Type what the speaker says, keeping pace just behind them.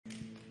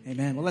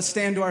Amen. Well, let's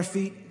stand to our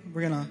feet.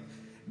 We're going to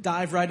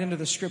dive right into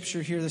the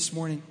scripture here this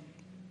morning.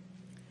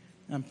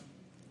 I'm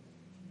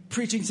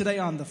preaching today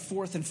on the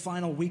fourth and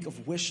final week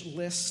of Wish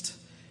List.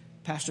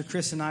 Pastor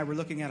Chris and I were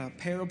looking at a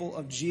parable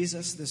of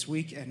Jesus this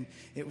week, and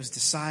it was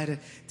decided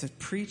to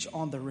preach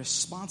on the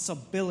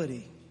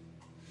responsibility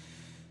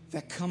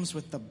that comes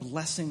with the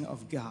blessing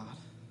of God.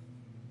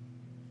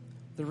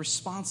 The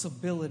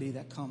responsibility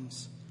that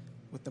comes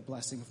with the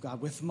blessing of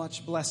God. With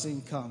much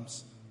blessing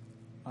comes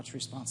much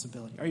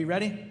responsibility. Are you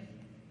ready?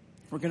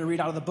 We're going to read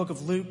out of the book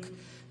of Luke,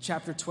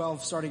 chapter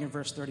 12, starting in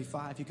verse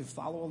 35. You can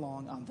follow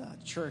along on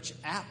the church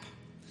app.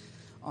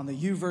 On the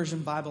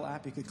YouVersion Bible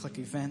app, you could click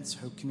Events,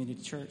 Hope Community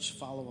Church,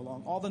 follow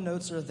along. All the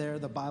notes are there.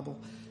 The Bible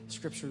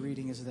scripture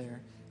reading is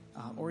there.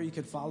 Or you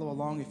could follow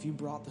along if you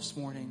brought this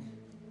morning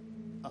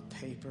a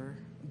paper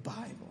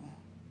Bible.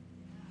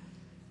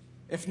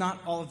 If not,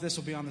 all of this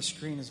will be on the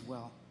screen as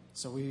well.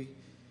 So we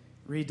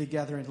read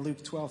together in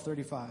Luke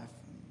 12:35.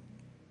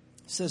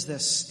 It says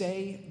this: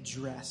 stay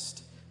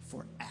dressed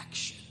for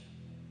action.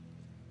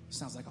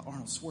 Sounds like an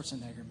Arnold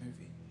Schwarzenegger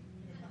movie.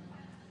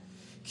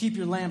 Keep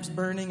your lamps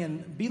burning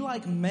and be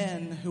like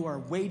men who are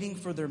waiting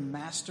for their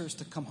masters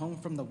to come home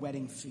from the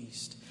wedding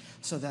feast,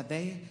 so that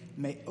they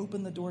may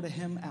open the door to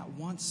him at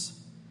once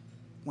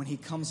when he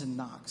comes and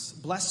knocks.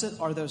 Blessed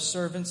are those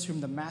servants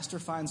whom the master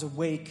finds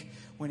awake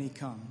when he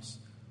comes.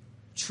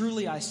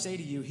 Truly I say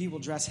to you, he will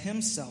dress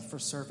himself for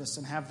service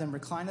and have them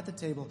recline at the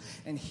table,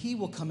 and he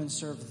will come and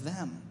serve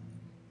them.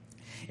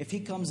 If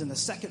he comes in the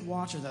second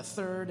watch or the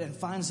third and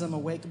finds them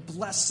awake,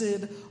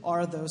 blessed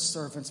are those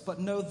servants. But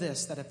know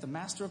this, that if the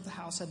master of the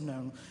house had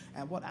known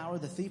at what hour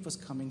the thief was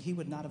coming, he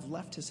would not have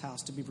left his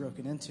house to be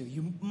broken into.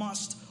 You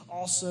must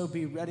also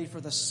be ready, for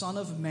the Son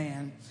of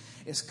Man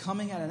is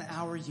coming at an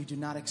hour you do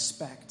not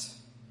expect.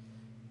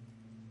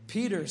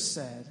 Peter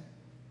said,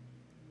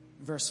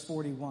 verse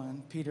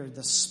 41, Peter,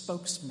 the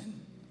spokesman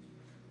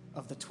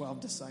of the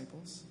 12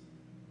 disciples,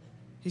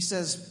 he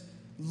says,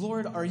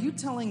 Lord, are you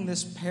telling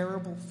this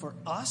parable for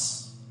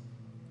us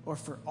or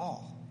for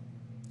all?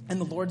 And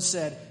the Lord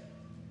said,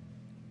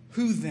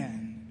 who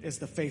then is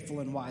the faithful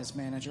and wise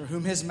manager,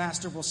 whom his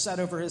master will set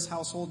over his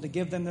household to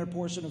give them their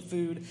portion of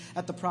food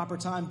at the proper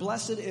time?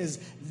 Blessed is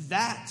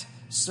that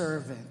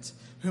servant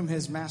whom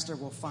his master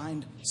will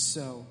find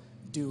so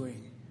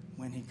doing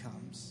when he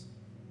comes.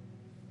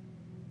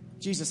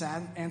 Jesus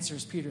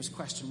answers Peter's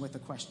question with a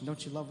question.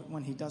 Don't you love it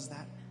when he does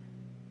that?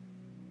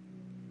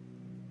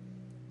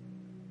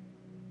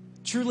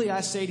 Truly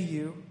I say to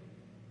you,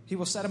 he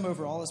will set him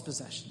over all his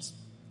possessions.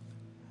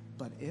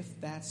 But if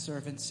that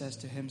servant says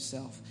to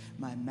himself,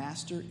 my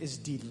master is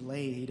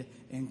delayed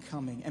in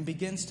coming, and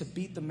begins to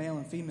beat the male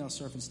and female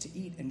servants to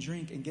eat and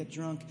drink and get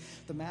drunk,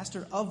 the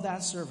master of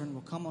that servant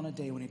will come on a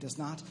day when he does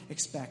not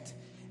expect,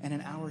 and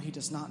an hour he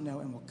does not know,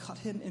 and will cut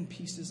him in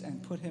pieces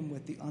and put him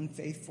with the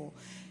unfaithful.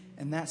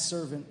 And that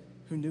servant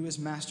who knew his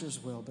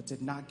master's will but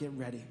did not get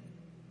ready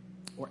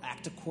or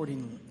act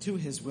according to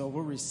his will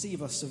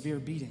receive a severe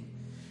beating.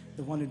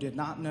 The one who did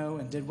not know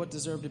and did what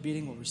deserved a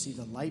beating will receive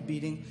a light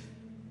beating.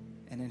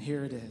 And then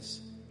here it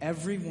is.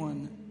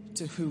 Everyone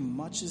to whom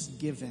much is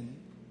given,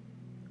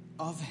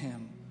 of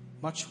him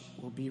much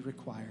will be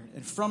required.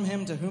 And from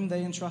him to whom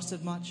they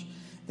entrusted much,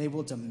 they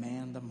will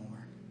demand the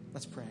more.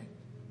 Let's pray.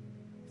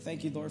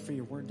 Thank you, Lord, for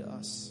your word to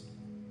us.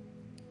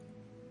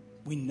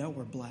 We know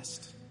we're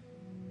blessed.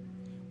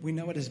 We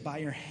know it is by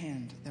your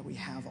hand that we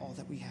have all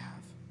that we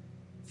have.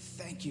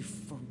 Thank you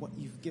for what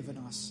you've given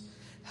us.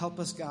 Help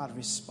us, God,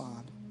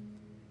 respond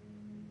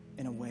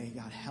in a way.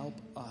 God, help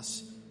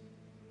us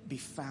be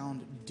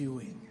found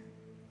doing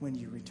when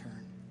you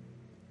return.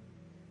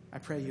 I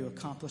pray you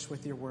accomplish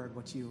with your word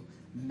what you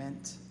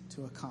meant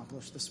to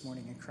accomplish this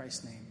morning. In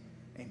Christ's name,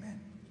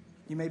 amen.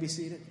 You may be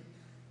seated.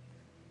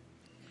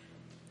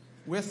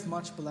 With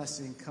much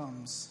blessing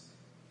comes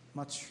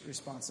much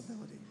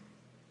responsibility.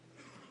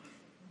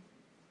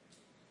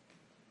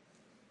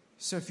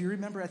 So if you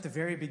remember at the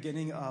very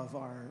beginning of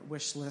our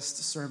Wish List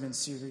sermon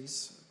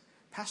series,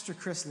 Pastor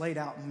Chris laid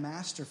out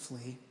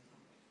masterfully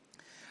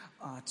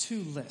two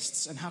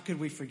lists. And how could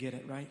we forget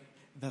it, right?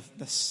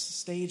 The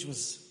stage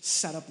was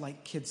set up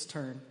like Kids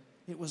Turn.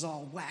 It was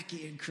all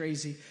wacky and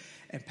crazy.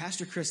 And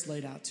Pastor Chris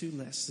laid out two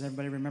lists. Does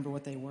everybody remember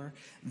what they were?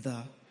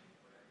 The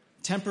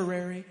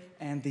temporary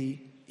and the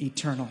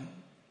eternal.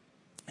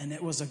 And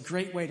it was a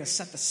great way to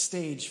set the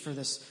stage for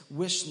this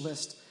Wish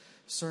List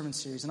sermon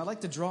series. And I'd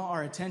like to draw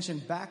our attention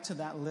back to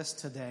that list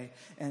today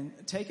and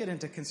take it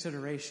into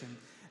consideration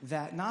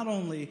that not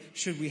only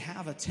should we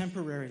have a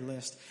temporary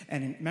list,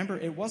 and remember,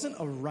 it wasn't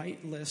a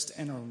right list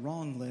and a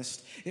wrong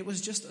list. It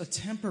was just a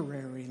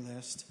temporary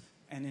list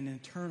and an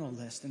eternal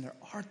list. And there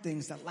are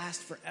things that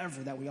last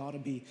forever that we ought to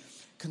be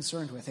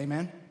concerned with.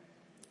 Amen?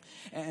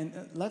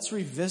 And let's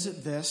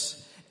revisit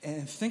this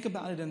and think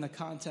about it in the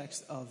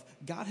context of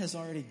God has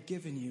already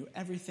given you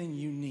everything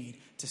you need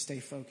to stay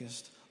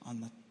focused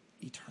on the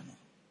eternal.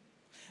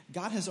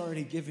 God has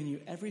already given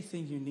you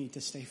everything you need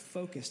to stay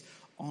focused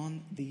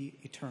on the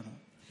eternal.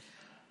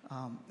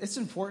 It's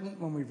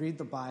important when we read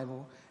the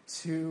Bible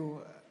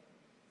to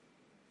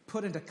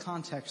put into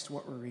context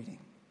what we're reading.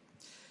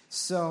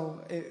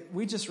 So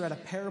we just read a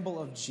parable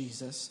of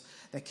Jesus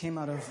that came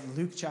out of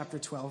Luke chapter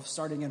 12,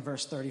 starting in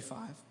verse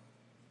 35.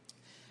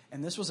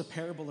 And this was a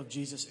parable of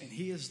Jesus, and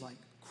he is like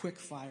quick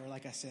fire,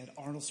 like I said,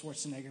 Arnold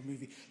Schwarzenegger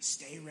movie.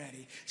 Stay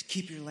ready.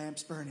 Keep your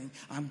lamps burning.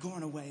 I'm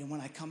going away, and when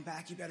I come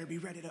back, you better be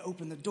ready to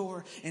open the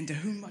door. And to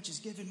whom much is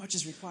given, much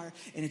is required.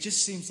 And it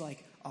just seems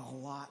like a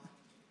lot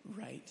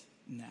right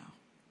now.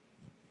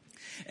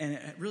 And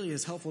it really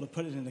is helpful to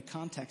put it into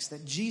context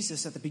that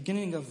Jesus, at the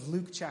beginning of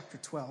Luke chapter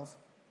 12,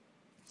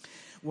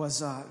 was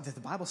that the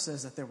Bible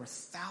says that there were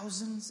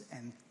thousands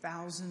and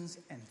thousands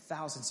and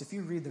thousands. If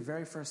you read the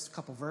very first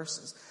couple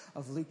verses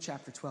of Luke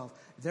chapter 12,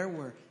 there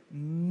were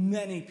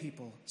many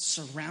people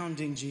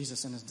surrounding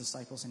Jesus and his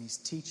disciples, and he's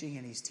teaching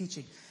and he's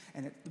teaching.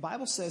 And the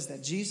Bible says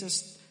that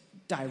Jesus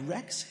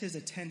directs his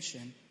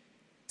attention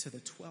to the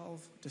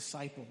 12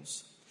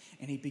 disciples,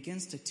 and he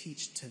begins to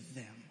teach to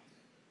them.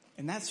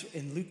 And that's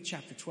in Luke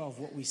chapter 12,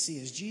 what we see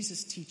is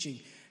Jesus teaching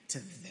to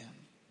them.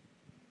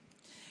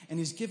 And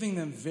he's giving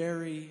them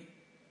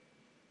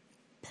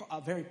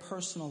a very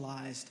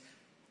personalized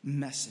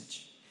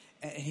message.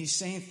 And he's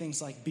saying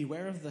things like,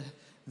 beware of the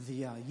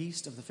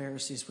yeast of the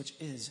Pharisees, which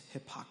is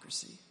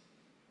hypocrisy.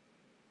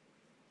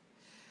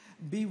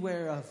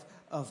 Beware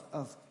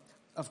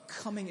of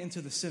coming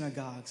into the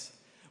synagogues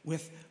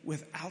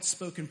with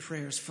outspoken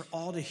prayers for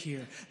all to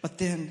hear, but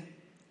then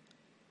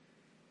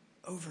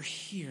over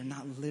here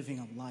not living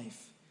a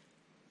life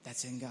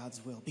that's in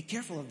God's will. Be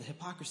careful of the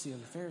hypocrisy of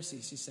the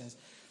Pharisees, he says.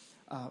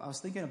 I was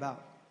thinking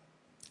about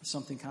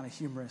something kind of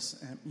humorous,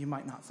 and you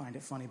might not find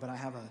it funny, but I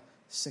have a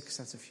sick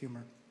sense of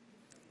humor.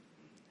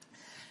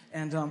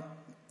 And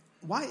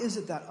why is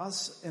it that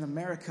us in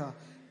America,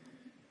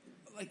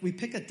 like, we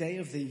pick a day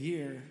of the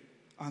year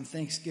on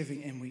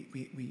Thanksgiving and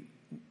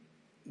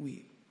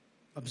we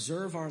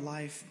observe our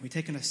life, we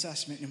take an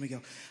assessment, and we go,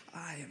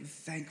 I am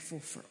thankful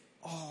for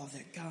all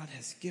that God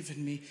has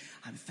given me.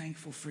 I'm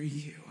thankful for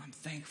you. I'm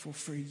thankful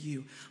for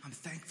you. I'm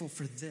thankful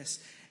for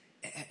this.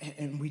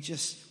 And we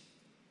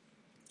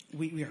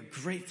are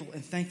grateful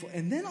and thankful.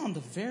 And then on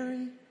the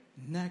very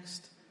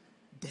next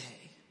day,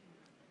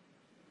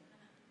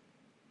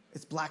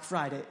 it's Black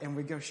Friday, and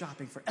we go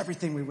shopping for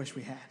everything we wish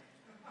we had.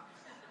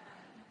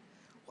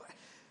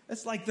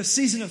 It's like the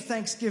season of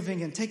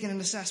Thanksgiving and taking an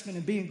assessment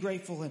and being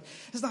grateful. And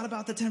it's not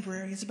about the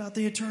temporary, it's about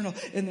the eternal.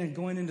 And then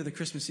going into the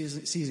Christmas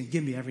season,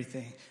 give me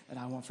everything that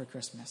I want for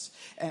Christmas.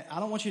 And I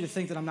don't want you to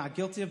think that I'm not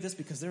guilty of this,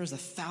 because there is a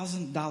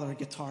 $1,000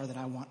 guitar that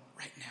I want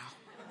right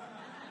now.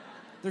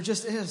 There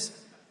just is.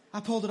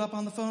 I pulled it up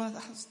on the phone.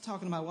 I was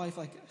talking to my wife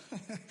like,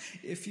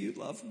 if you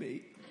love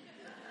me.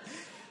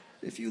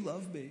 If you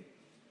love me.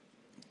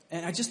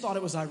 And I just thought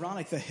it was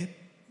ironic, the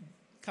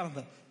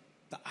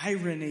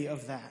irony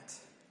of that.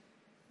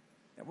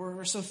 That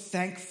we're so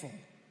thankful,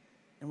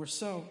 and we're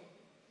so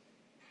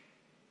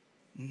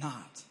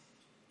not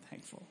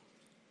thankful.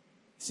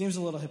 It seems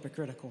a little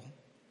hypocritical.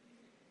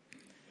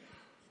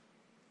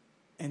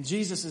 And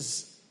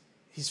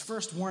he's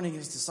first warning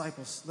his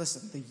disciples,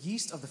 listen, the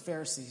yeast of the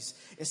Pharisees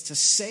is to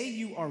say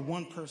you are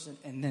one person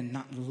and then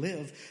not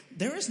live.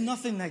 There is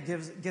nothing that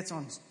gets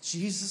on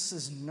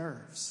Jesus'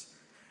 nerves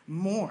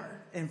more.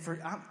 And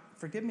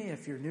forgive me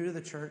if you're new to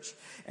the church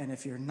and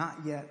if you're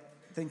not yet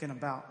thinking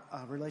about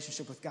a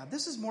relationship with God.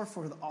 This is more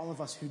for all of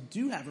us who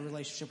do have a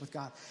relationship with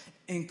God,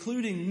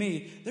 including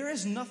me. There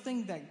is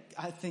nothing that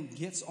I think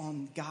gets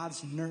on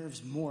God's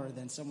nerves more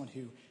than someone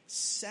who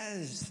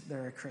says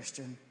they're a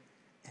Christian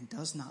and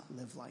does not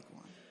live like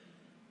one.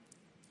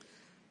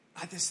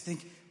 I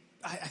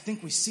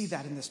think we see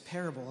that in this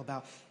parable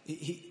about,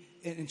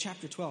 in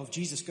chapter 12,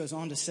 Jesus goes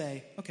on to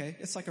say, okay,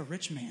 it's like a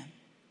rich man,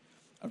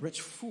 a rich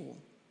fool,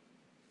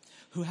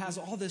 who has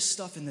all this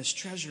stuff and this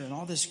treasure and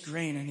all this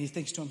grain, and he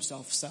thinks to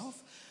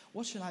himself,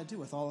 what should I do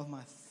with all of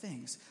my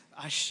things?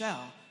 I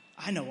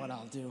know what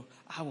I'll do.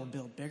 I will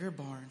build bigger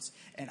barns,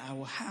 and I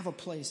will have a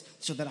place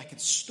so that I can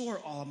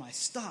store all of my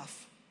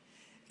stuff.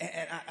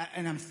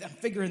 And I'm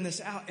figuring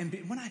this out. And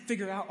when I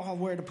figure out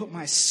where to put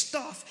my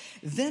stuff,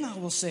 then I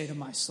will say to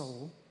my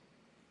soul,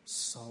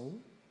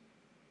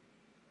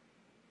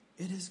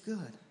 it is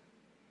good.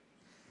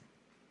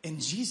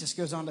 And Jesus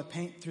goes on to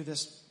paint through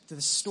this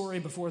story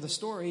before the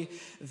story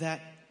that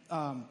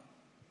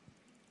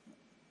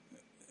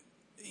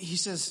he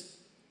says,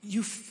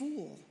 you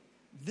fool,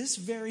 this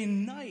very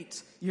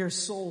night your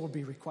soul will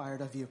be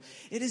required of you.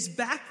 It is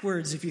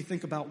backwards if you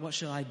think about what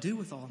shall I do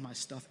with all of my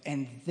stuff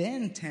and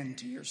then tend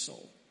to your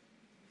soul.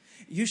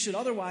 You should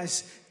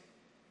otherwise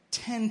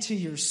tend to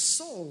your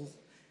soul,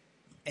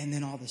 and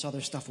then all this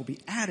other stuff will be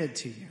added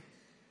to you.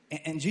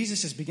 And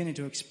Jesus is beginning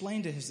to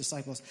explain to his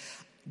disciples,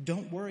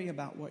 don't worry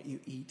about what you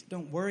eat.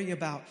 Don't worry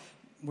about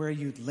where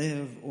you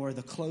live or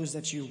the clothes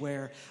that you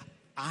wear.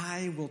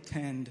 I will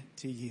tend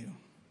to you.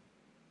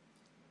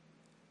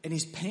 And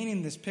he's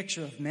painting this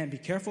picture of, man, be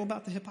careful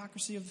about the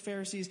hypocrisy of the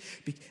Pharisees.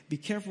 Be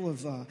careful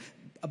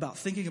about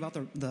thinking about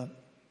the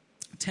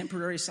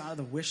temporary side of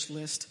the wish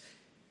list.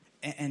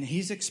 And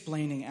he's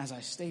explaining, as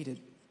I stated,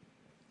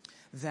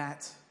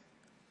 that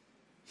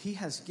he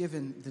has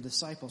given the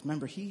disciples,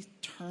 remember, he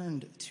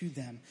turned to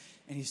them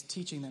and he's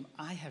teaching them,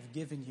 I have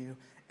given you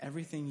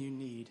everything you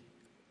need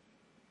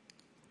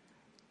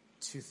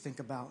to think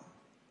about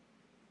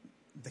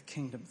the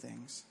kingdom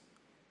things.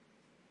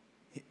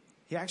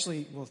 He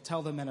actually will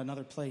tell them in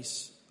another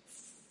place,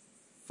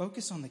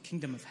 focus on the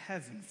kingdom of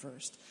heaven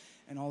first,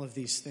 and all of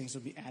these things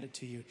will be added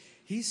to you.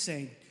 He's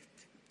saying,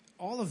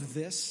 all of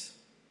this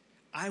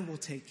I will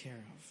take care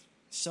of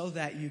so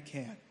that you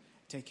can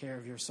take care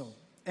of your soul.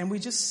 And we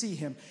just see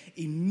him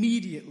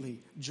immediately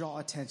draw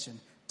attention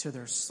to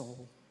their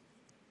soul.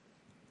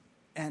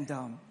 And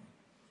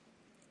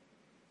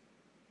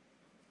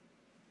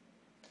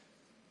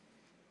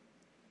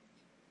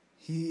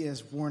he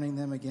is warning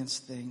them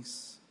against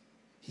things.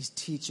 He's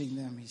teaching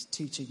them.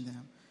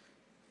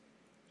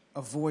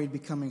 Avoid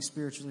becoming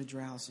spiritually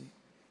drowsy.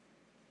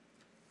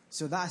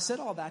 So I said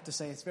all that to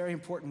say it's very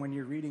important when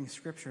you're reading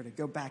Scripture to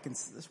go back and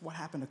see what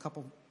happened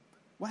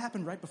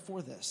right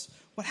before this?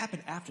 What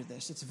happened after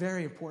this? It's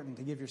very important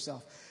to give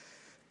yourself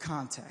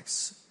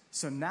context.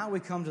 So now we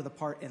come to the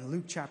part in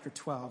Luke chapter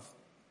 12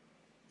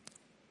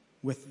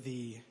 with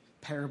the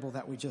parable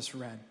that we just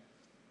read.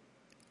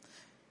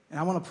 And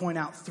I want to point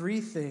out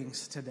 3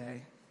 things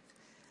today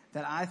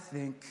that I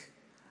think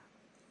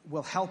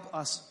will help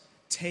us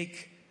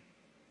take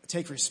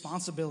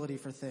responsibility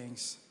for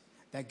things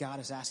that God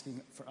is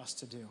asking for us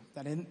to do.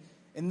 That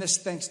in this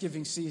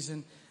Thanksgiving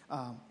season,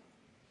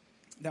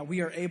 that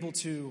we are able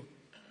to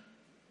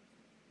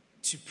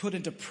put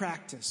into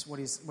practice what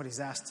he's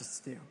asked us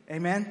to do.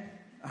 Amen?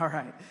 All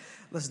right,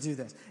 let's do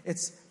this.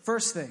 It's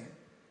first thing.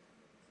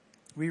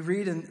 We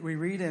read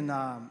in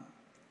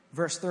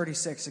verse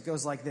 36, it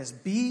goes like this.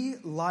 Be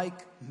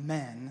like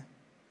men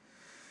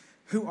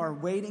who are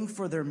waiting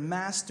for their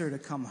master to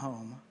come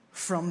home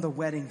from the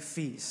wedding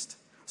feast,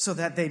 so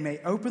that they may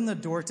open the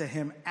door to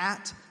him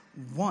at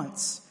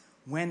once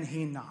when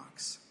he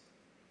knocks.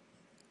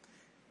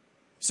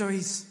 So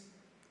he's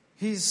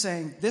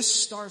saying this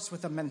starts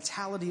with a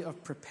mentality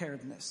of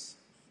preparedness.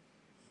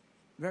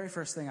 Very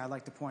first thing I'd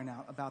like to point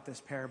out about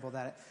this parable,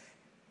 that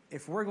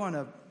if we're going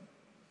to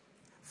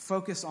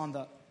focus on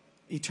the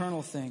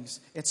eternal things,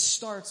 it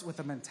starts with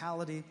a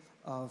mentality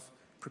of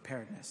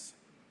preparedness.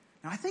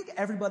 Now, I think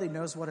everybody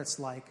knows what it's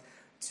like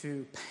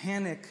to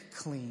panic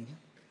clean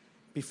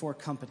before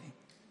company.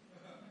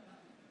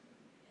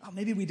 Oh,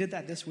 maybe we did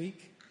that this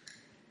week.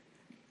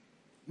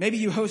 Maybe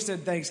you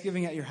hosted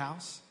Thanksgiving at your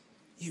house.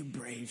 You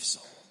brave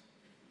soul.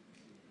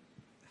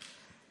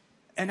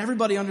 And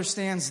everybody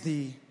understands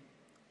the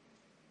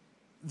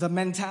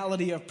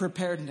mentality of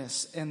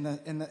preparedness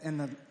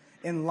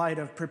in light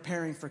of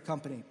preparing for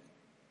company.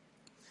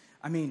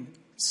 I mean,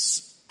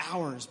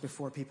 hours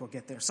before people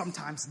get there,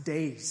 sometimes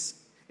days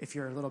if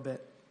you're a little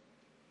bit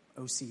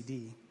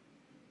OCD.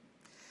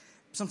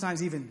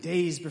 Sometimes even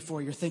days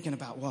before you're thinking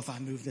about, well, if I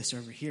move this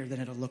over here, then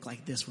it'll look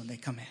like this when they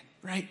come in,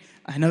 right?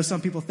 I know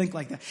some people think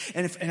like that.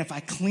 And if I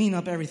clean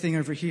up everything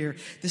over here,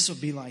 this will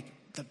be like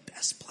the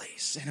best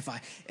place.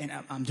 And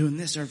I'm doing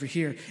this over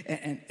here.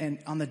 And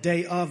on the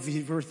day of,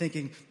 we're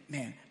thinking,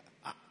 man,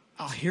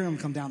 I'll hear him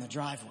come down the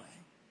driveway.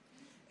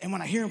 And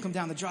when I hear him come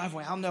down the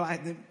driveway, I'll know I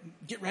have to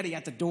get ready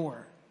at the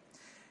door.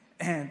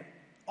 And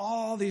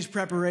all these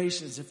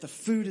preparations, if the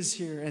food is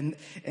here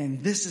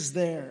and this is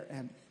there.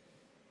 And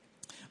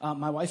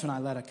my wife and I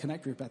led a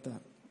connect group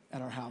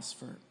at our house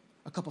for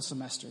a couple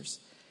semesters.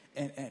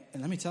 And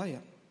let me tell you,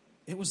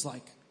 it was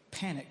like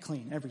panic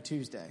clean every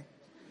Tuesday.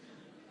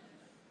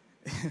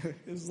 It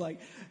was like,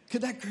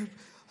 connect group,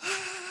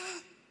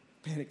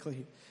 panic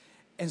clean.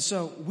 And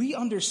so we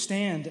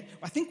understand,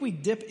 I think we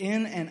dip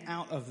in and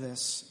out of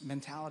this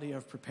mentality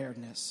of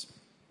preparedness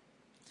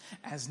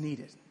as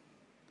needed.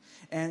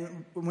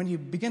 And when you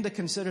begin to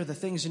consider the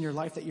things in your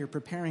life that you're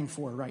preparing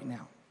for right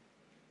now,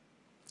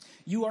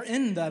 you are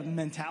in the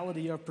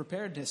mentality of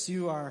preparedness.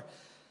 You are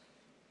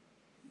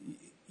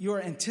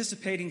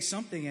anticipating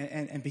something,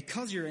 and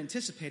because you're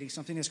anticipating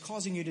something, it's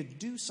causing you to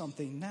do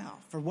something now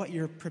for what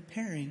you're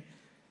preparing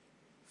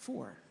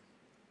for.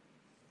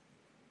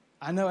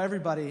 I know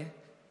everybody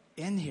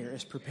in here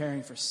is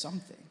preparing for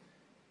something.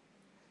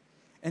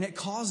 And it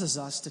causes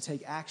us to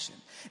take action.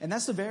 And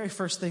that's the very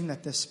first thing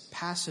that this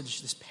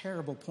passage, this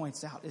parable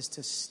points out, is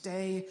to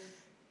stay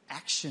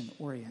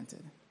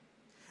action-oriented.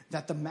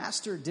 That the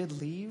master did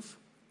leave,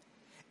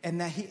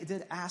 and that he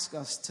did ask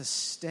us to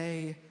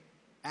stay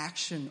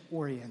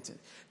action-oriented,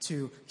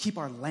 to keep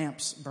our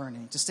lamps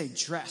burning, to stay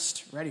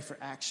dressed, ready for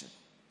action.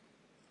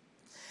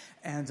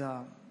 And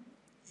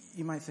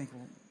you might think,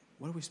 well,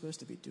 what are we supposed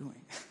to be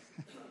doing?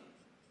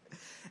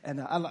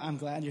 And I'm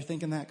glad you're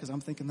thinking that, because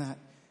I'm thinking that.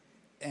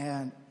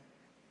 And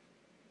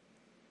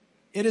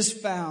it is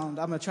found,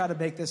 I'm going to try to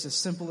make this as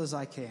simple as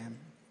I can,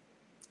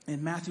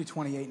 in Matthew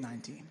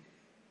 28:19.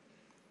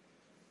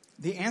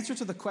 The answer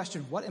to the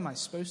question, what am I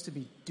supposed to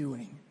be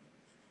doing,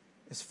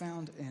 is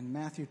found in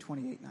Matthew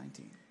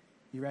 28:19.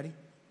 You ready?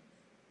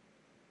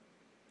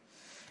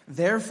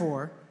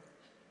 Therefore,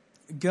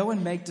 go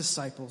and make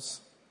disciples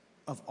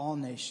of all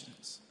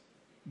nations,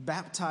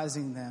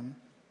 baptizing them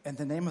in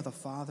the name of the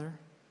Father,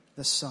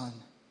 the Son,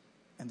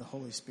 and the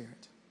Holy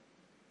Spirit.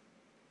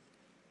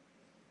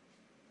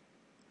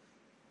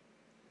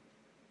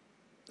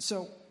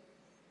 So,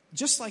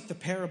 just like the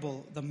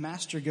parable, the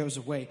master goes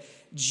away,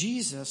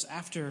 Jesus,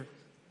 after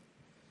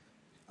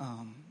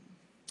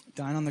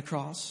dying on the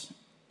cross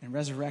and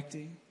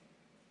resurrecting,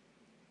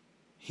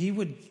 he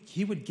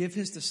would give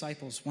his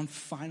disciples one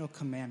final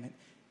commandment.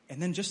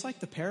 And then just like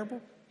the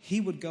parable,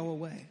 he would go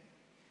away.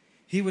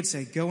 He would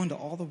say, go into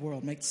all the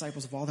world, make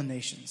disciples of all the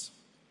nations.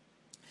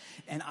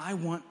 And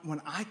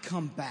when I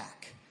come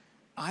back,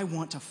 I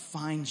want to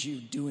find you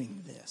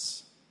doing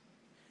this.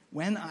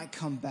 When I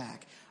come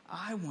back,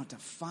 I want to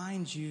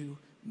find you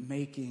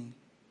making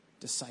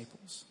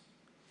disciples.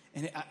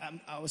 And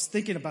I was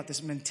thinking about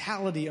this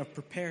mentality of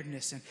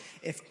preparedness. And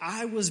if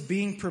I was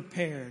being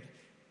prepared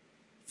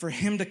for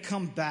him to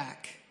come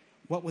back,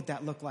 what would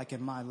that look like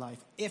in my life?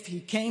 If he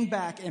came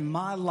back in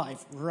my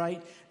life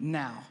right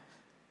now,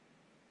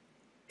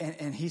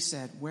 and he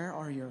said, where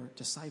are your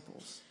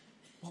disciples?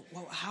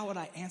 Well, how would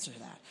I answer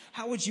that?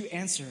 How would you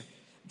answer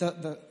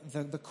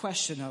the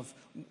question of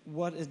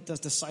what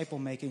does disciple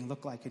making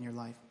look like in your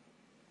life?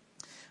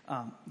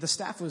 The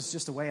staff was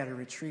just away at a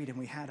retreat, and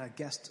we had a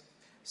guest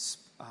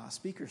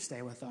speaker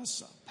stay with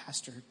us,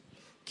 Pastor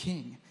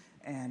King,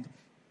 and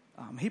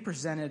he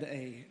presented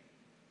a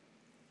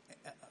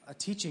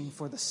teaching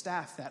for the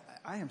staff that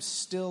I am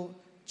still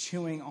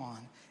chewing on.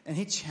 And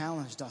he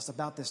challenged us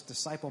about this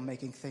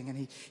disciple-making thing,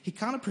 and he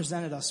kind of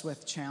presented us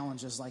with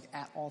challenges like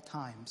at all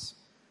times,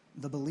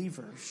 the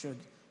believer should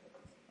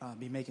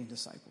be making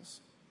disciples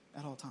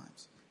at all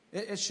times.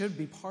 It should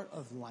be part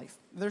of life.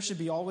 There should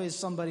be always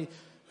somebody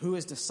who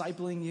is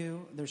discipling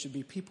you. There should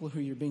be people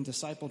who you're being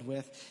discipled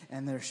with,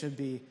 and there should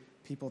be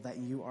people that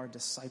you are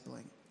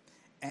discipling.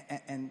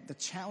 And the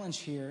challenge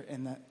here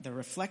and the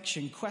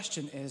reflection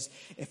question is,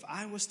 if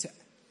I was to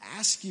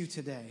ask you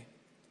today,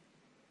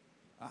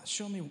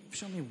 show me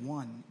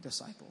one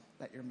disciple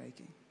that you're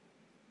making.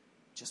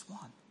 Just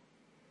one.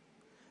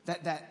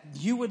 That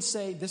you would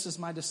say, this is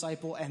my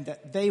disciple, and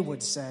that they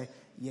would say,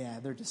 yeah,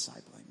 they're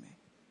discipling me.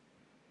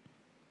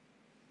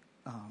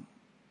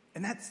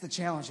 And that's the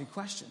challenging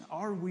question.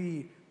 Are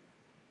we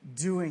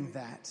doing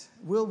that?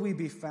 Will we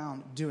be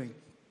found doing?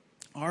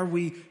 Are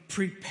we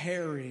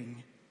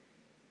preparing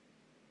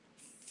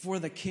for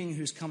the King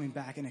who's coming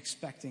back and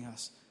expecting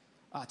us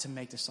to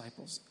make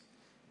disciples?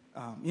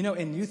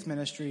 In youth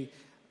ministry,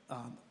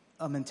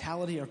 a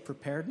mentality of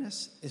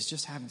preparedness is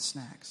just having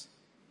snacks.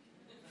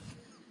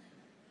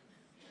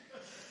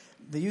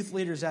 The youth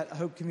leaders at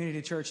Hope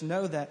Community Church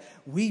know that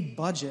we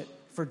budget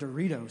for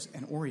Doritos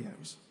and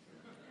Oreos.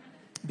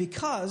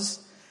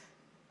 Because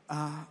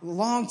a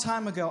long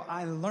time ago,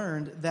 I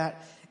learned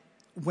that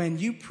when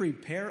you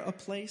prepare a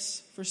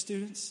place for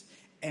students,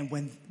 and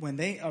when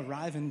they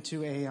arrive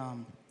into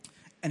an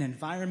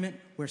environment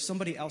where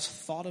somebody else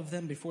thought of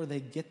them before they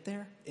get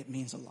there, it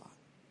means a lot.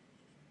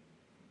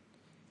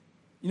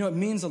 It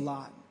means a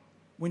lot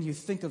when you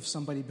think of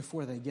somebody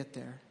before they get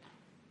there.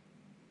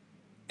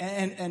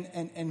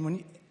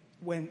 And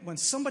when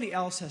somebody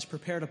else has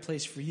prepared a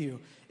place for you,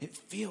 it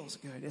feels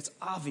good. It's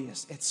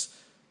obvious.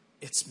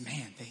 It's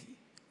man,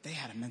 they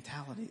had a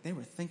mentality. They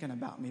were thinking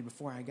about me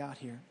before I got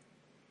here.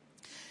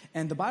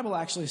 And the Bible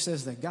actually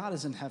says that God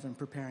is in heaven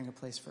preparing a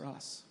place for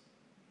us.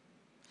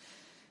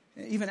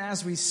 Even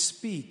as we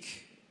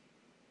speak,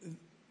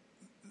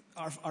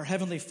 our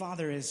Heavenly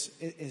Father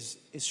is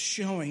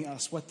showing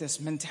us what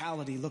this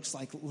mentality looks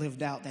like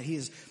lived out, that He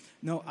is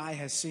no eye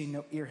has seen,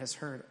 no ear has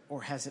heard,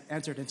 or has it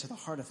entered into the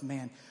heart of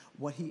man,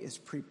 what He is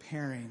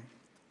preparing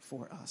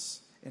for us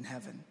in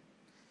heaven.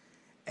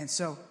 And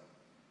so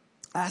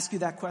I ask you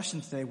that question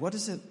today. What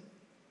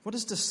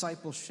does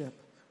discipleship,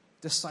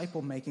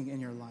 disciple making in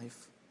your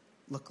life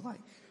look like?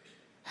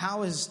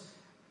 How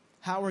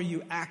are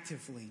you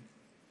actively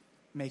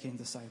making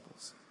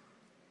disciples?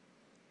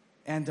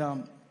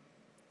 And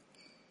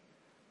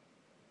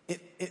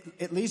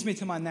it leads me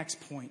to my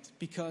next point,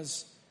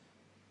 because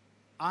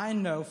I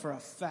know for a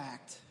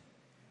fact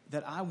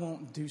that I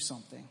won't do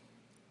something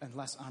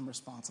unless I'm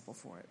responsible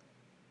for it.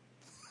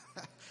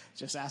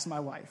 Just ask my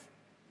wife.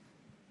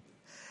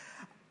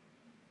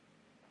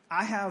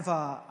 I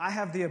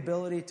have the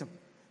ability to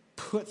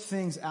put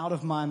things out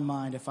of my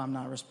mind if I'm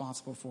not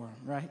responsible for them,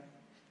 right?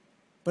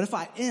 But if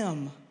I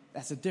am,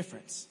 that's a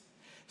difference.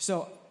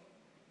 So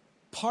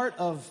part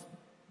of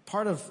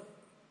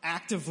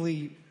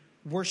actively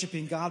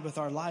worshiping God with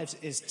our lives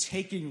is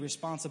taking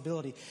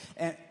responsibility.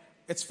 And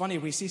it's funny,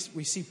 we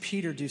see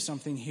Peter do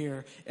something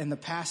here in the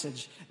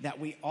passage that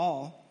we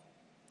all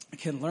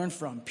can learn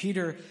from.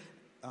 Peter,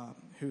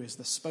 who is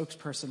the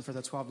spokesperson for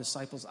the 12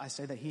 disciples, I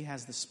say that he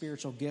has the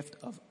spiritual gift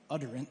of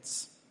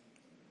utterance.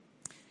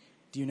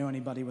 Do you know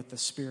anybody with the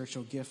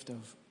spiritual gift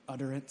of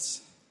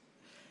utterance?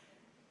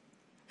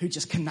 Who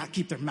just cannot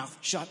keep their mouth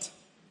shut?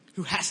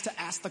 Who has to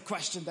ask the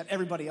question that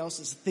everybody else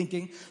is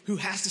thinking? Who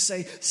has to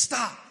say,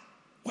 stop,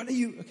 what are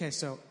you? Okay,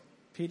 so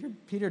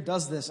Peter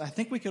does this. I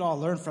think we could all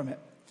learn from it,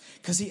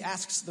 because he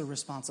asks the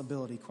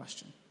responsibility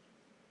question.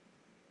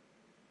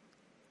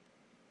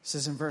 It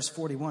says in verse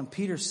 41,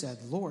 Peter said,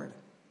 Lord,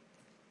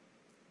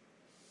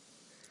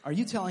 are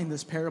you telling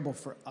this parable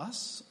for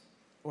us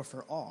or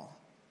for all?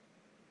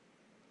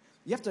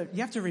 You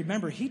have to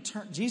remember,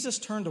 Jesus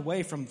turned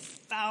away from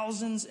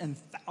thousands and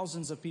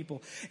thousands of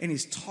people, and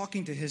he's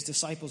talking to his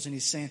disciples, and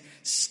he's saying,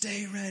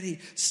 stay ready,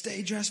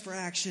 stay dressed for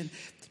action.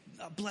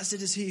 Blessed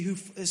is he who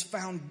is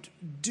found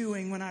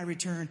doing when I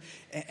return.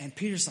 And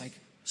Peter's like,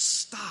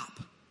 stop.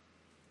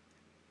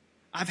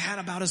 I've had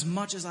about as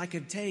much as I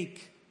could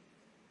take.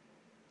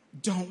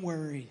 Don't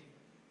worry.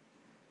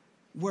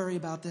 Worry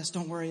about this,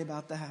 don't worry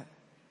about that.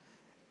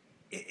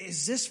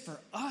 Is this for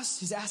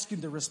us? He's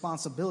asking the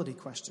responsibility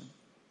question.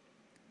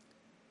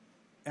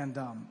 And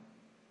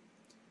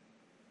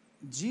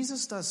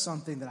Jesus does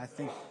something that I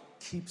think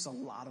keeps a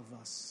lot of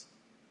us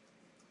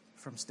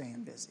from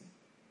staying busy.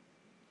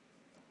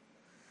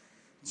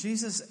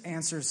 Jesus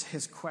answers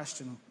his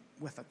question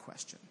with a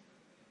question.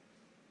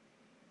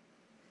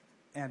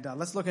 And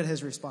let's look at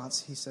his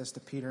response. He says to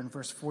Peter in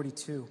verse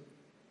 42.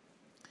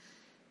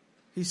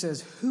 He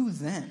says, who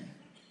then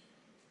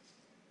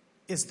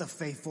is the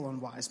faithful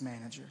and wise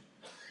manager?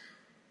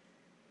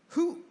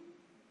 Whom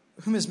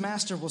his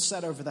master will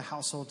set over the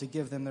household to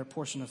give them their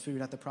portion of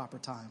food at the proper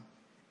time.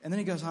 And then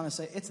he goes on to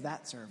say, it's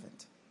that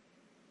servant.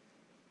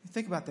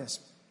 Think about this.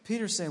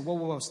 Peter's saying,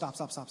 whoa, stop.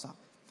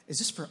 Is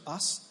this for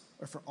us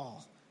or for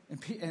all?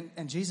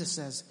 And Jesus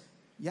says,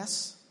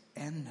 yes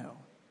and no.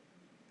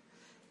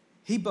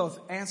 He both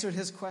answered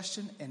his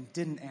question and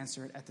didn't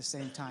answer it at the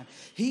same time.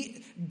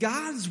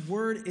 God's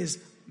word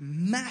is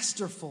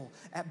masterful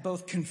at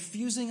both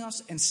confusing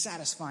us and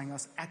satisfying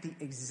us at the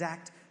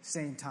exact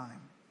same time.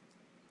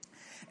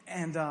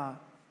 And I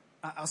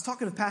was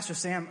talking to Pastor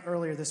Sam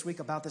earlier this week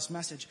about this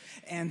message,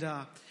 and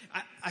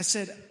I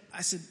said,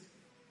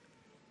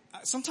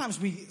 sometimes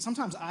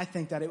I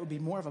think that it would be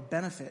more of a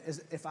benefit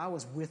if I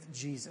was with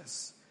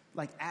Jesus,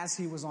 like as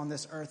he was on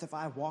this earth. If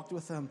I walked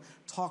with him,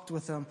 talked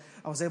with him,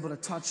 I was able to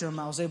touch him,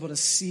 I was able to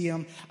see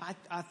him.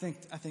 I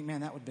think,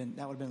 man, that would have been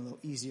a little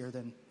easier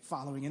than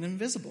following an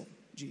invisible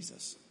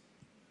Jesus,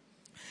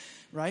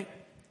 right?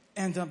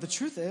 And the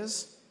truth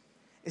is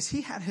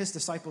he had his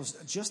disciples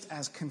just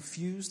as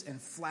confused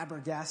and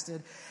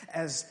flabbergasted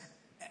as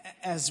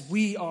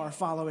we are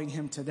following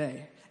him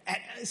today.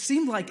 It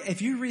seemed like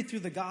if you read through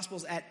the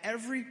Gospels, at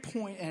every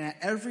point and at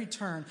every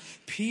turn,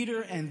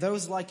 Peter and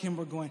those like him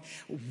were going,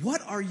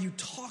 what are you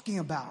talking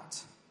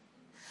about?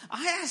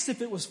 I asked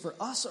if it was for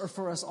us or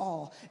for us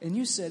all, and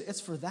you said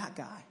it's for that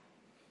guy.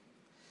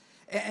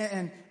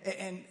 And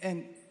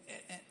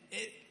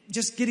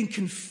just getting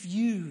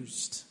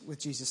confused with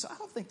Jesus. So I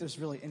don't think there's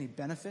really any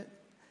benefit.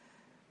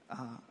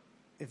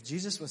 If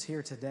Jesus was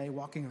here today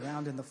walking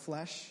around in the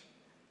flesh,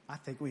 I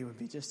think we would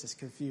be just as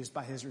confused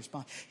by his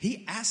response.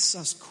 He asks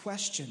us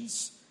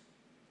questions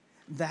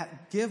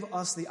that give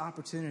us the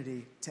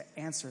opportunity to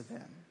answer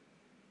them.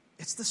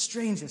 It's the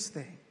strangest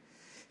thing.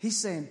 He's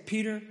saying,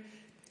 Peter,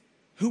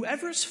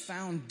 whoever's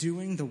found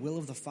doing the will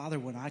of the Father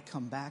when I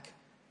come back,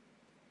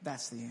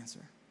 that's the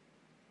answer.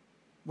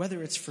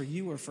 Whether it's for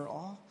you or for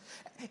all,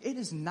 it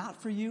is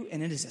not for you,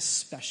 and it is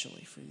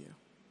especially for you.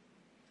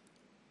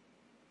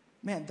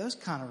 Man, those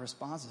kind of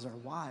responses are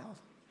wild.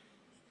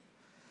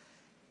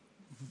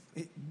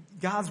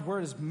 God's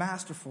word is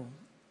masterful.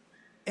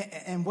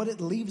 And what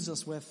it leaves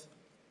us with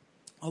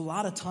a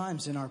lot of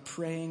times in our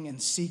praying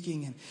and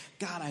seeking, and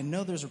God, I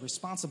know there's a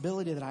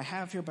responsibility that I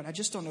have here, but I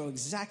just don't know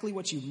exactly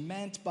what you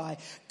meant by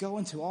go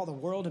into all the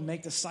world and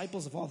make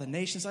disciples of all the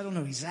nations. I don't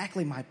know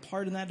exactly my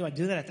part in that. Do I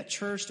do that at the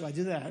church? Do I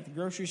do that at the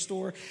grocery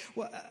store?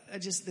 Well,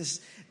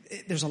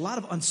 there's a lot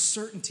of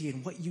uncertainty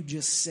in what you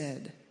just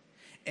said.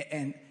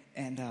 And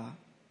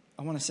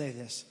I want to say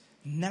this.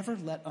 Never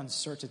let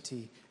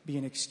uncertainty be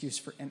an excuse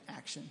for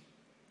inaction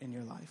in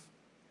your life.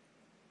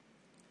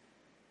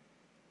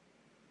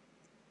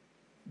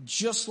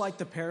 Just like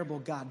the parable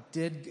God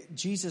did,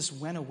 Jesus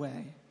went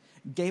away,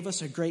 gave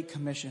us a great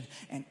commission,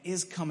 and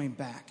is coming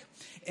back.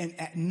 And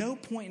at no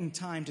point in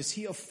time does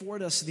he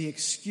afford us the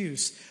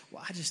excuse,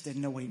 well, I just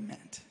didn't know what he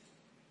meant.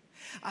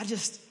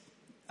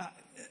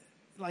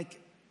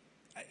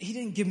 He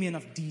didn't give me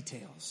enough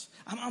details.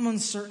 I'm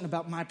uncertain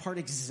about my part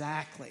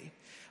exactly.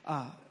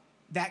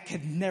 That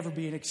could never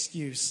be an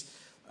excuse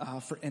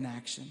for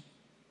inaction.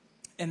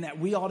 And that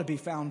we ought to be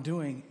found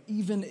doing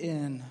even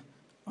in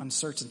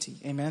uncertainty.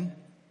 Amen?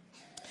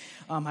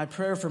 My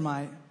prayer for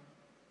my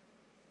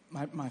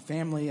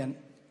family and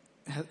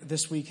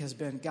this week has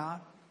been, God,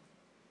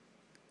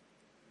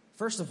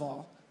 first of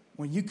all,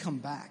 when you come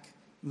back,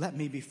 let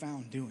me be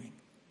found doing.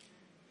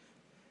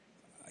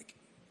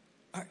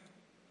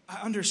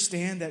 I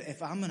understand that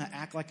if I'm going to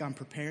act like I'm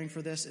preparing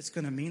for this, it's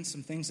going to mean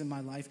some things in my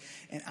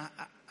life. And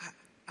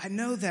I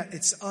know that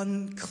it's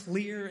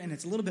unclear and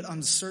it's a little bit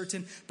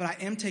uncertain, but I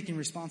am taking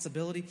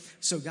responsibility.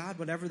 So God,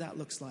 whatever that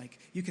looks like,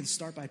 you can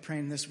start by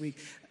praying this week.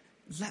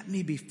 Let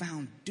me be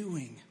found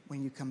doing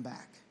when you come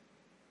back.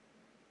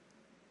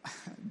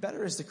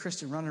 Better is the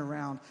Christian running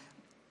around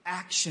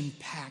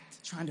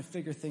action-packed, trying to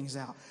figure things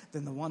out,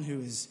 than the one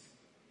who is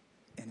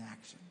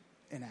inactive.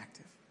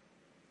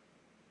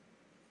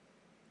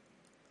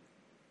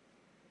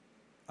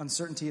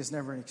 Uncertainty is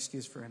never an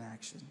excuse for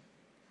inaction.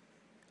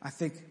 I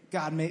think,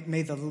 God,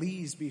 may the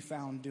least be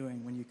found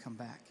doing when you come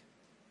back.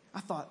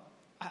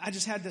 I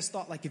just had this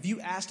thought, like if you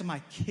asked my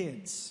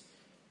kids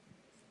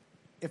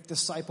if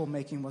disciple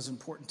making was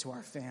important to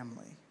our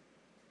family,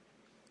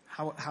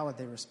 how would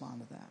they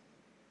respond to that?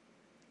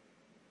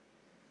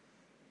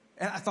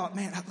 And I thought,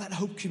 man, let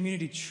Hope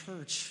Community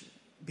Church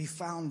be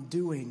found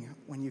doing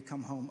when you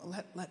come home.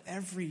 Let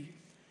every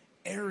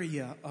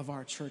area of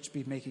our church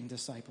be making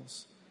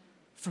disciples.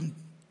 From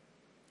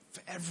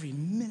every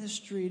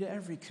ministry to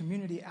every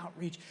community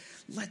outreach,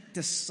 let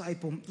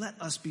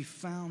us be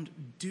found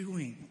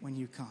doing when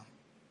you come.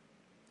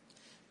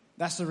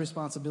 That's the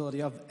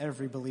responsibility of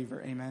every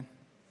believer, amen?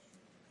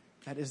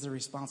 That is the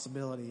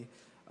responsibility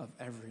of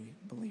every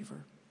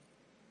believer.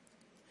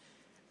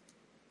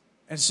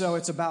 And so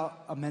it's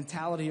about a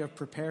mentality of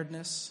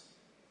preparedness.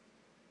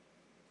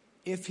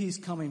 If he's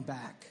coming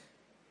back,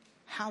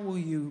 how will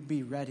you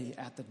be ready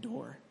at the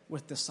door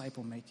with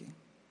disciple making?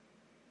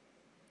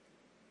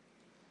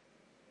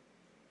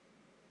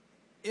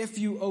 If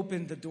you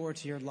open the door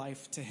to your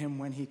life to him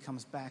when he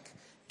comes back,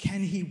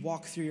 can he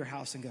walk through your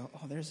house and go,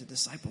 oh, there's a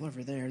disciple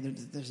over there,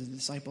 there's a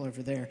disciple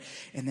over there.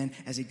 And then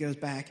as he goes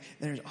back,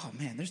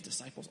 there's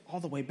disciples all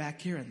the way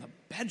back here in the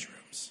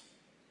bedrooms.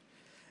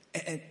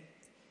 And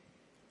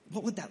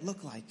what would that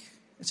look like?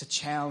 It's a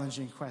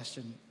challenging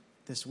question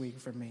this week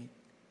for me.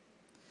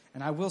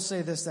 And I will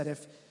say this, that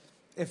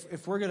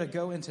if we're going to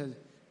go into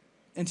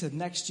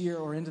next year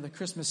or into the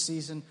Christmas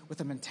season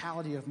with a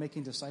mentality of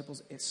making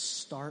disciples, it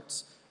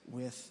starts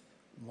with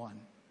one.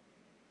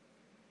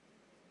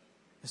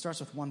 It starts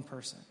with one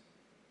person.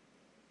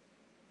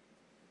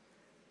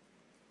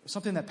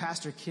 Something that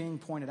Pastor King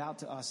pointed out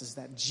to us is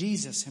that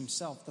Jesus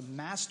himself, the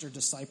master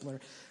discipler,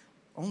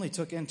 only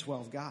took in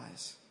 12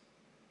 guys.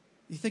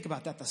 You think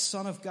about that, the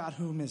Son of God,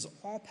 whom is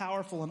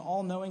all-powerful and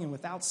all-knowing and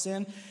without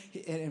sin,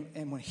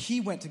 and when he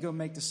went to go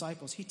make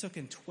disciples, he took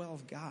in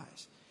 12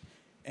 guys.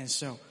 And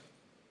so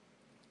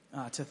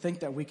to think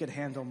that we could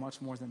handle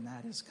much more than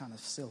that is kind of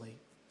silly.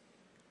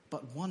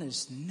 But one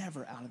is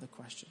never out of the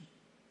question.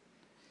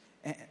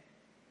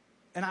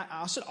 And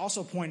I should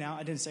also point out,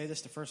 I didn't say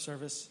this to first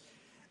service,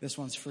 this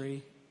one's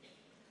free.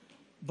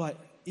 But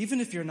even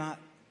if you're not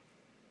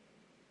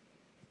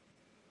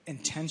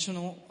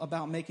intentional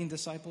about making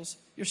disciples,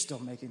 you're still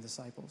making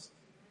disciples.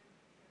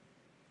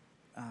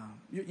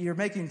 You're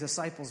making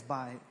disciples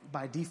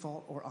by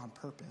default or on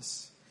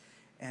purpose.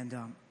 And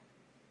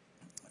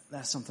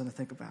that's something to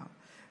think about.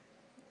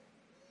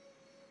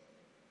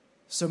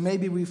 So may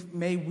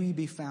we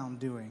be found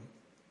doing.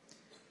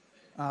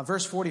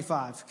 Verse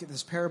 45,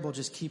 this parable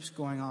just keeps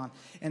going on.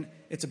 And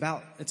it's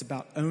about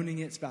owning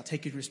it. It's about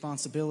taking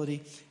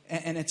responsibility.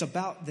 And it's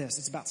about this.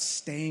 It's about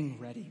staying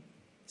ready.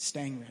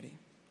 Staying ready.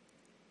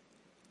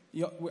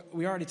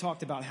 We already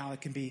talked about how it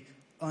can be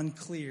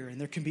unclear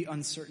and there can be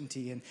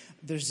uncertainty. And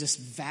there's this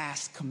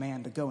vast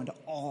command to go into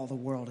all the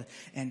world.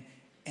 And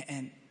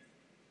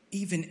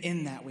even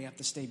in that, we have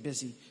to stay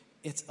busy.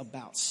 It's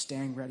about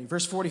staying ready.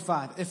 Verse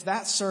 45, if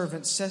that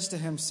servant says to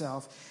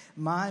himself,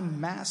 my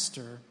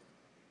master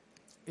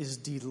is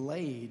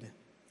delayed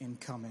in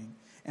coming,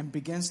 and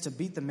begins to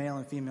beat the male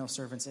and female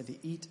servants and to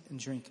eat and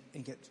drink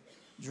and get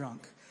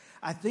drunk.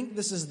 I think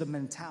this is the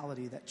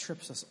mentality that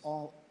trips us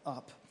all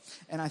up.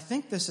 And I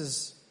think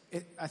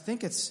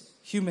it's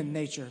human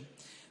nature,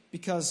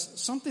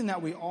 because something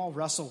that we all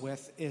wrestle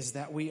with is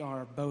that we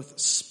are both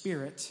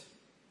spirit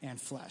and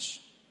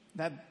flesh.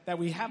 That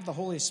we have the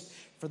Holy Spirit.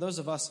 For those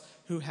of us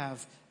who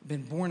have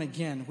been born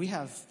again, we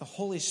have the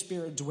Holy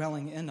Spirit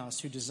dwelling in us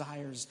who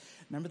desires,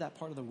 remember that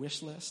part of the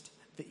wish list?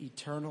 The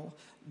eternal,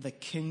 the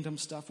kingdom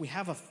stuff. We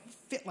have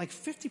like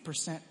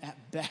 50%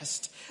 at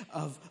best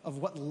of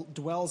what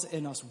dwells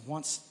in us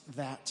wants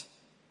that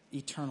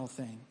eternal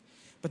thing.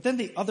 But then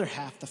the other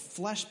half, the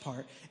flesh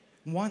part,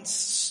 wants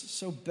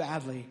so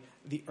badly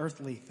the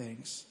earthly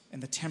things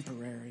and the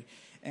temporary.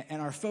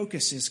 And our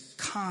focus is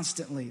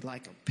constantly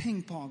like a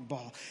ping pong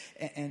ball.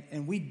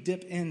 And we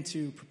dip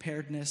into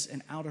preparedness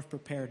and out of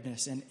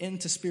preparedness, and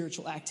into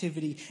spiritual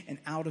activity and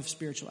out of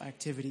spiritual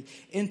activity,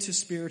 into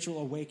spiritual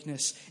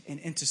awakeness and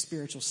into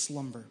spiritual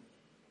slumber.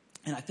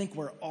 And I think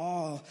we're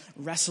all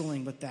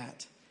wrestling with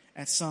that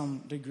at some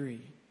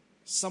degree.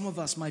 Some of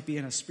us might be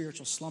in a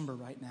spiritual slumber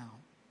right now.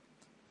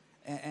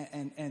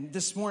 And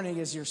this morning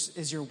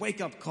is your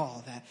wake-up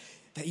call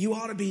that you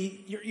ought to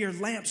be, your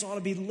lamps ought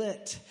to be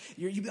lit.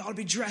 You ought to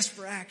be dressed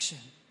for action.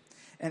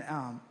 And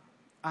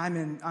I'm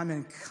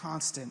in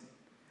constant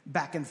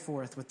back and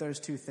forth with those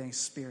two things,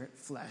 spirit,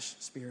 flesh.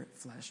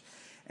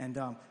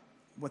 And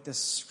what this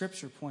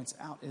scripture points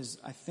out is,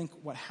 I think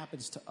what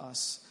happens to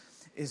us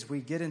is we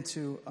get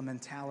into a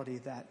mentality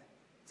that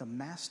the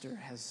master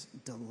has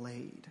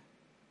delayed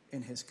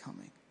in his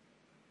coming.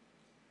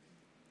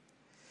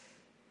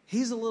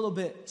 He's a little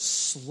bit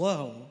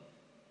slow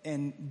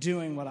in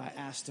doing what I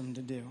asked him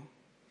to do.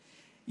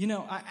 You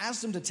know, I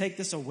asked him to take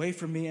this away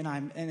from me,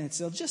 and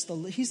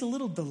he's a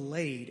little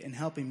delayed in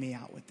helping me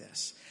out with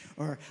this.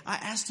 Or I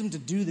asked him to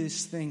do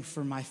this thing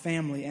for my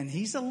family, and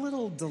he's a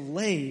little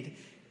delayed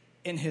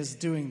in his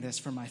doing this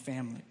for my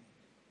family.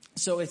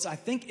 So it's, I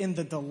think, in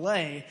the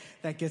delay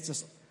that gets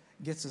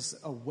us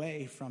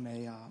away from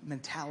a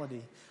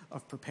mentality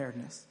of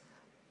preparedness.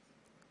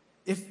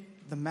 If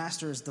the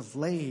master is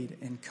delayed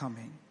in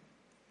coming,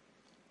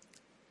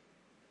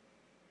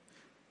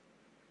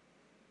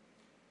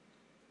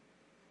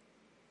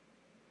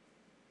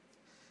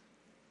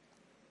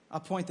 I'll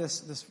point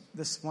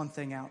this one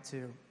thing out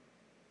too.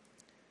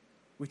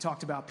 We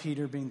talked about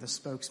Peter being the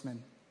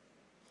spokesman.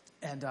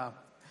 And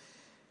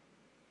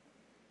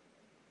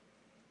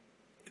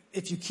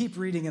if you keep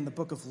reading in the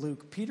book of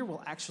Luke, Peter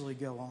will actually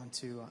go on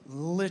to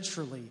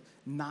literally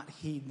not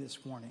heed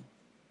this warning.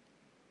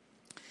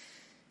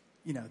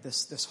 You know,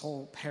 this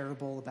whole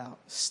parable about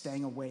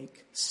staying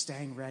awake,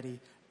 staying ready.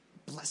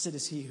 Blessed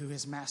is he who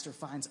his master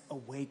finds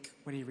awake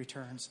when he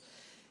returns.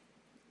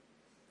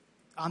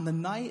 On the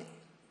night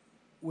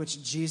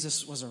which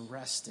Jesus was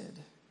arrested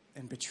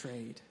and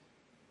betrayed,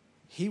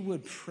 he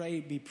would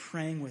be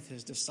praying with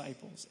his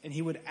disciples, and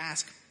he would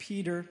ask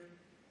Peter,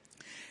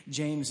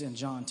 James, and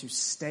John to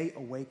stay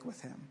awake with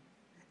him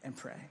and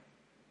pray.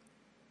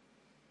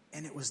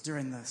 And it was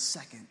during the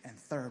second and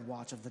third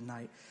watch of the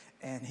night,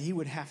 and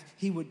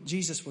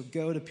Jesus would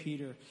go to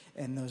Peter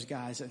and those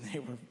guys, and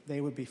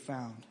they would be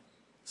found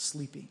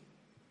sleeping.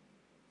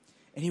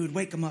 And he would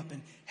wake them up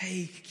and,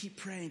 hey, keep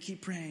praying.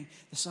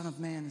 The Son of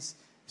Man is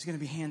going to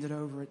be handed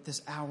over at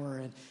this hour.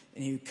 And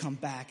he would come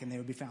back and they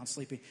would be found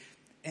sleeping.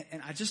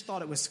 And I just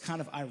thought it was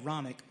kind of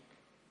ironic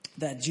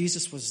that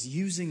Jesus was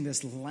using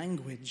this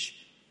language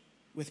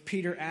with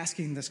Peter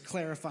asking this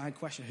clarifying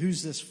question,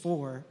 who's this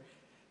for?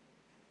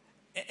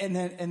 And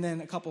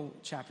then a couple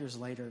chapters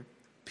later,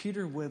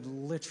 Peter would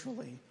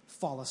literally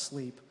fall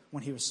asleep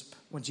when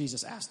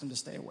Jesus asked him to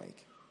stay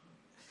awake.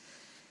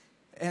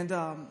 And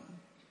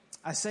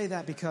I say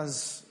that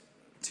because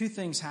two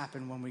things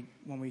happen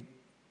when we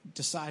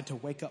decide to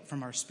wake up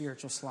from our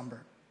spiritual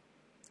slumber,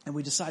 and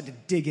we decide to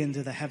dig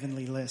into the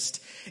heavenly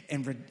list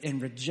and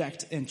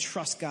reject and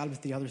trust God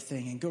with the other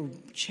thing and go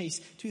chase.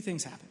 Two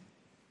things happen.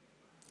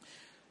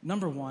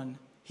 Number one,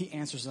 he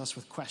answers us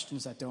with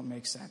questions that don't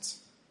make sense.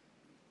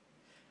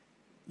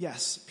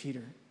 Yes,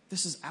 Peter,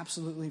 this is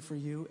absolutely for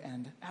you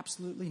and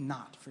absolutely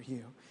not for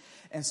you.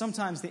 And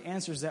sometimes the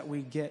answers that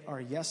we get are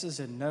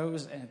yeses and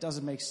nos, and it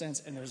doesn't make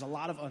sense, and there's a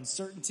lot of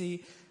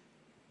uncertainty.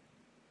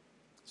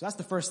 So that's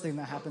the first thing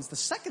that happens. The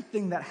second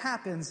thing that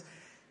happens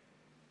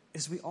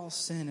is we all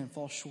sin and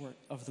fall short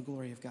of the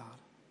glory of God.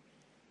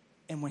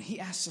 And when he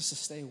asks us to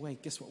stay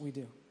awake, guess what we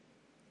do?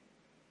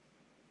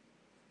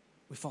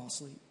 We fall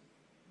asleep.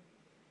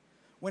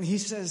 When he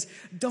says,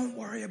 don't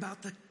worry about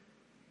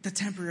the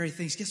temporary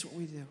things, guess what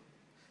we do?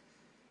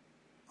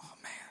 Oh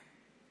man,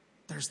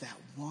 there's that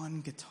one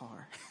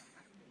guitar.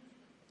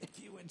 If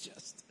you would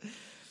just.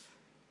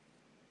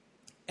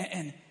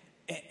 And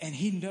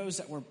he knows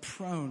that we're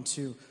prone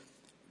to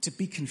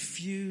be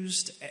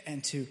confused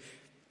and to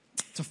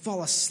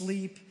fall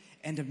asleep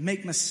and to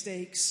make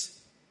mistakes.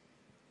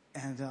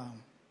 And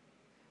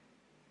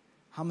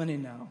how many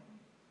know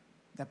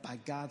that by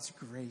God's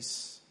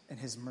grace and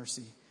his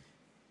mercy,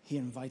 he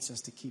invites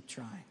us to keep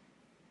trying?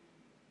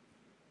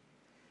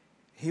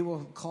 He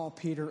will call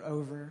Peter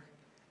over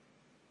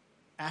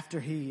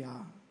after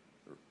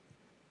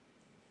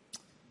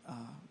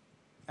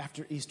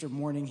after Easter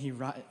morning, he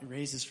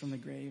raises from the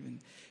grave and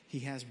he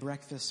has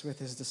breakfast with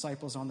his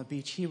disciples on the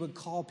beach. He would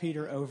call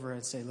Peter over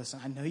and say, listen,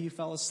 I know you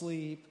fell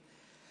asleep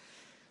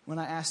when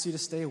I asked you to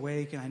stay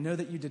awake, and I know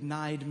that you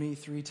denied me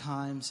 3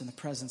 times in the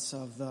presence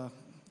of the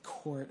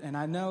court, and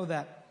I know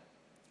that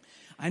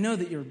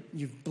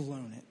you've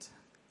blown it,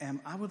 and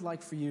I would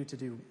like for you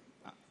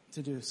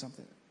to do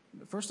something.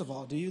 First of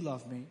all, do you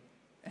love me?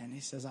 And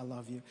he says, I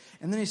love you.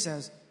 And then he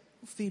says,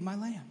 feed my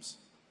lambs.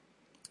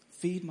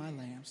 Feed my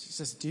lambs. He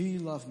says, do you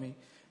love me?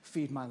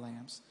 Feed my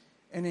lambs.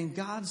 And in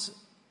God's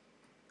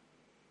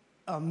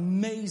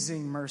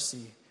amazing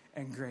mercy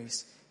and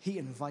grace, he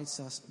invites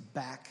us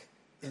back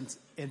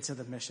into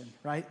the mission,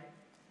 right?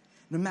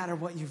 No matter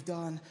what you've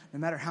done, no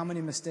matter how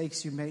many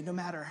mistakes you made, no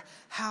matter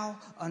how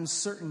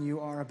uncertain you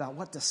are about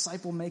what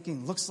disciple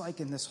making looks like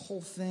in this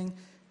whole thing,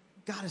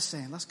 God is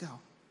saying, let's go.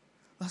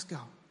 Let's go.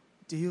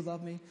 Do you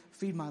love me?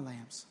 Feed my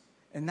lambs.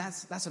 And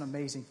that's an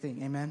amazing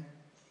thing. Amen.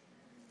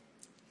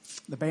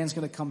 The band's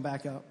going to come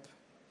back up.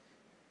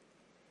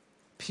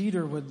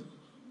 Peter would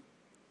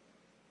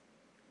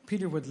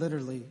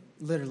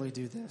literally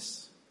do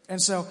this.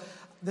 And so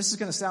this is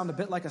going to sound a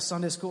bit like a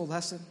Sunday school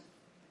lesson.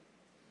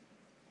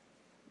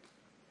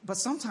 But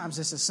sometimes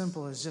it's as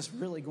simple as just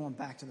really going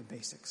back to the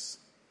basics.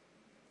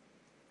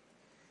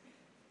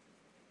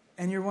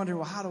 And you're wondering,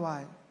 well,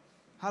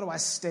 how do I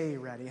stay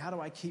ready? How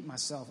do I keep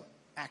myself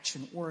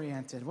action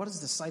oriented?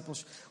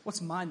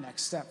 What's my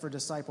next step for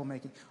disciple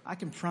making? I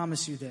can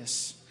promise you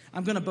this.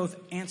 I'm going to both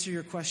answer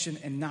your question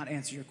and not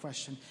answer your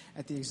question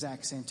at the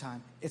exact same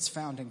time. It's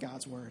found in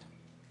God's word.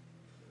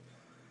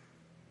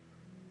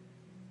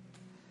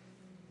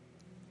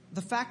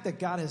 The fact that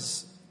God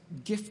has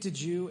gifted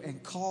you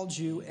and called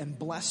you and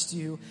blessed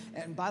you,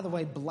 and by the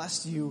way,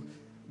 blessed you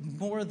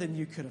more than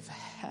you could have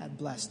had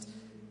blessed.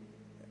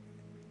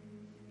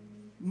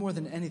 more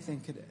than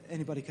anything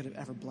anybody could have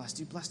ever blessed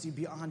you. Blessed you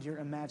beyond your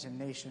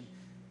imagination.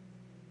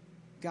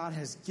 God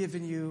has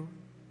given you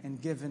and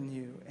given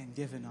you and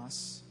given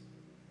us.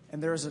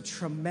 And there is a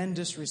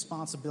tremendous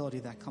responsibility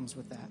that comes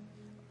with that.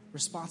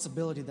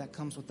 Responsibility that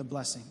comes with the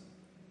blessing.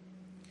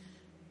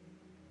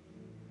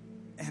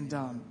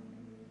 And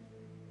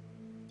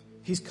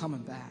he's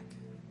coming back.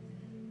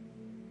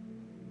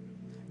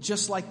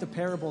 Just like the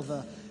parable,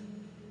 the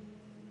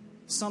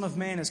Son of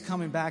Man is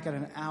coming back at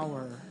an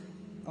hour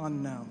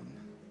unknown.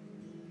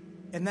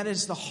 And that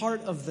is the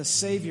heart of the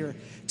Savior,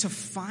 to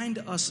find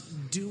us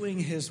doing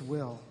his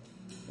will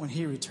when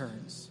he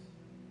returns.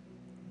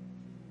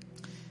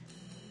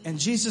 And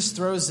Jesus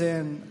throws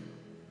in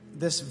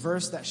this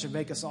verse that should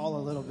make us all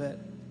a little bit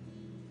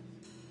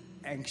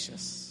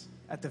anxious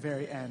at the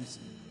very end.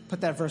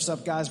 Put that verse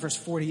up, guys, verse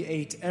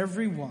 48.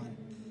 Everyone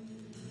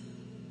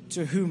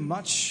to whom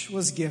much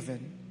was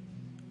given,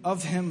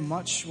 of him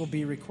much will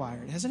be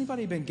required. Has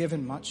anybody been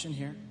given much in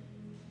here?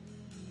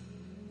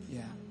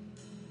 Yeah.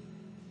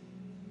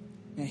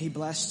 Man, he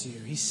blessed you.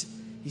 He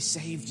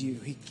saved you.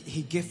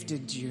 He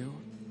gifted you.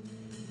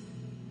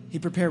 He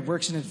prepared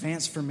works in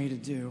advance for me to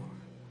do.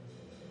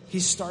 He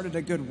started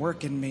a good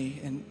work in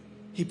me, and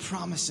he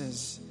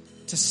promises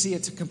to see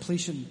it to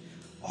completion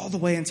all the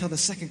way until the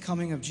second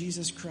coming of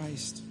Jesus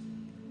Christ.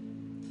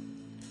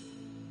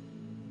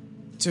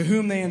 To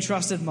whom they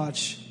entrusted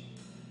much,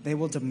 they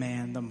will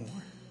demand the more.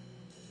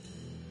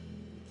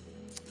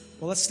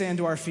 Well, let's stand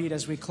to our feet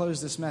as we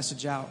close this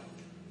message out.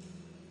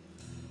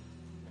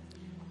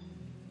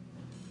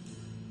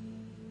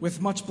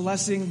 With much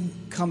blessing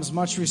comes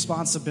much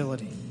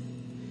responsibility.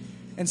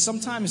 And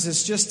sometimes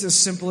it's just as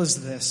simple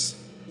as this.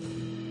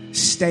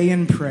 Stay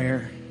in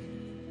prayer.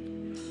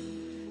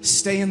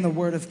 Stay in the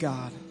Word of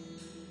God.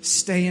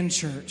 Stay in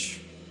church.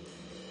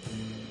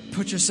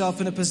 Put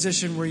yourself in a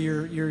position where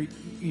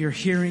you're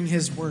hearing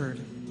his word.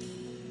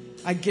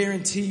 I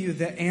guarantee you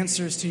the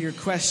answers to your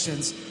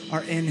questions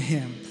are in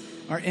him,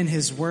 are in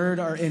his word,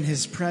 are in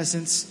his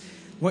presence.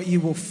 What you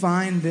will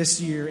find this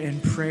year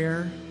in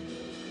prayer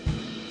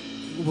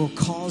will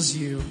cause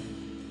you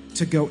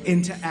to go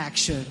into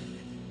action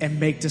and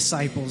make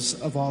disciples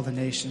of all the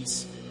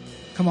nations.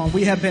 Come on,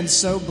 we have been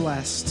so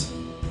blessed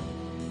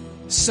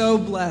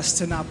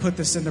to not put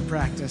this into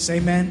practice.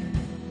 Amen.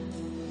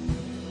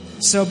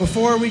 So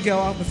before we go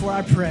out, before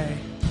I pray,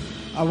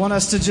 I want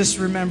us to just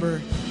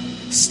remember,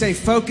 stay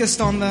focused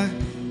on the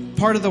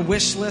part of the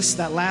wish list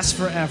that lasts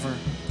forever.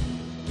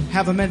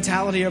 Have a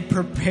mentality of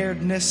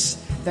preparedness,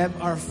 that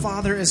our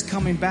Father is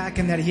coming back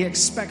and that he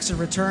expects a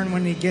return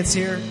when he gets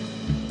here.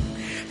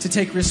 To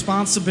take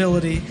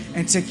responsibility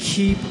and to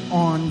keep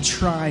on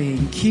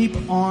trying, keep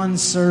on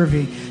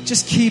serving,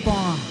 just keep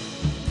on.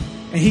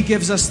 And he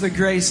gives us the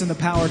grace and the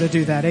power to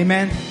do that.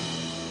 Amen.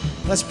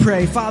 Let's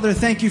pray. Father,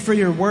 thank you for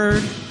your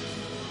word.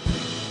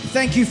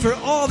 Thank you for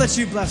all that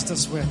you blessed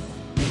us with.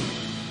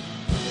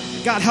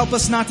 God, help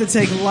us not to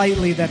take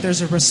lightly that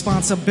there's a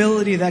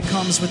responsibility that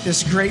comes with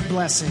this great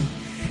blessing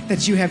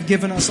that you have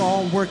given us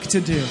all work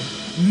to do.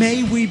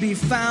 May we be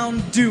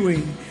found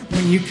doing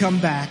when you come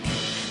back.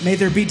 May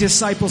there be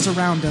disciples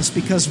around us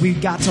because we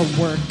got to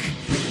work,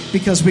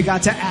 because we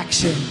got to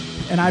action.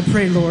 And I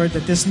pray, Lord,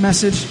 that this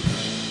message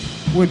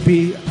would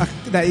be,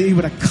 that you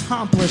would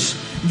accomplish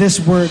this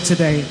word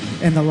today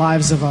in the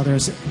lives of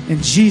others.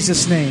 In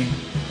Jesus' name,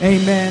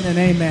 amen and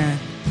amen.